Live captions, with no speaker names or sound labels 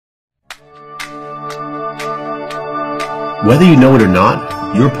Whether you know it or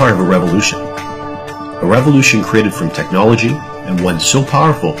not, you're part of a revolution. A revolution created from technology, and one so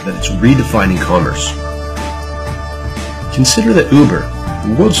powerful that it's redefining commerce. Consider that Uber,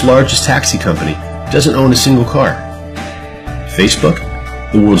 the world's largest taxi company, doesn't own a single car. Facebook,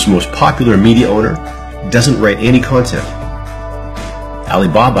 the world's most popular media owner, doesn't write any content.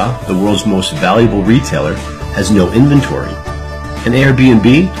 Alibaba, the world's most valuable retailer, has no inventory. And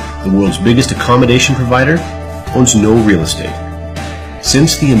Airbnb, the world's biggest accommodation provider, owns no real estate.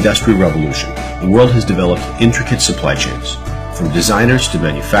 Since the Industrial Revolution, the world has developed intricate supply chains, from designers to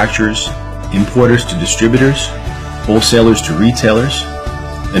manufacturers, importers to distributors, wholesalers to retailers,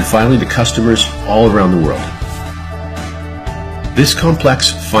 and finally to customers all around the world. This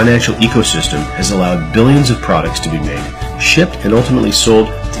complex financial ecosystem has allowed billions of products to be made, shipped, and ultimately sold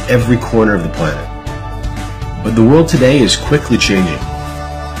to every corner of the planet. But the world today is quickly changing.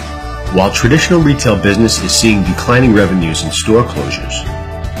 While traditional retail business is seeing declining revenues and store closures,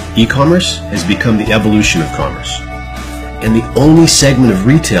 e-commerce has become the evolution of commerce, and the only segment of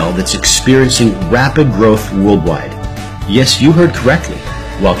retail that's experiencing rapid growth worldwide. Yes, you heard correctly.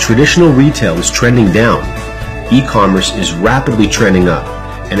 While traditional retail is trending down, e-commerce is rapidly trending up,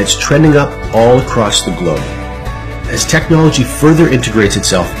 and it's trending up all across the globe. As technology further integrates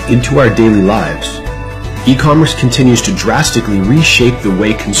itself into our daily lives, e-commerce continues to drastically reshape the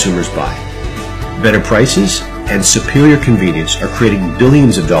way consumers buy. Better prices and superior convenience are creating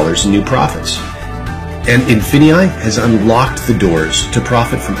billions of dollars in new profits. And INFINii has unlocked the doors to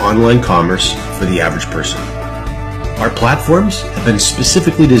profit from online commerce for the average person. Our platforms have been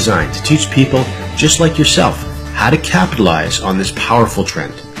specifically designed to teach people just like yourself how to capitalize on this powerful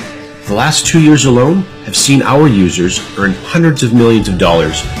trend. The last 2 years alone have seen our users earn hundreds of millions of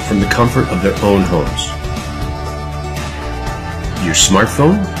dollars from the comfort of their own homes. Your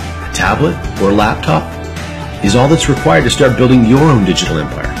smartphone, tablet, or laptop is all that's required to start building your own digital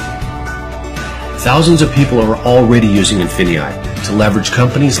empire. Thousands of people are already using INFINii to leverage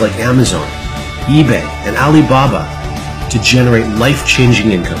companies like Amazon, eBay, and Alibaba to generate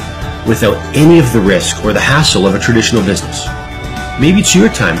life-changing income without any of the risk or the hassle of a traditional business. Maybe it's your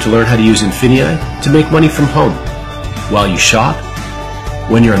time to learn how to use INFINii to make money from home, while you shop,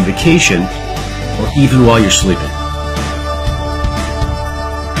 when you're on vacation, or even while you're sleeping.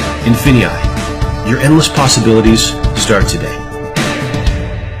 INFINii, your endless possibilities start today.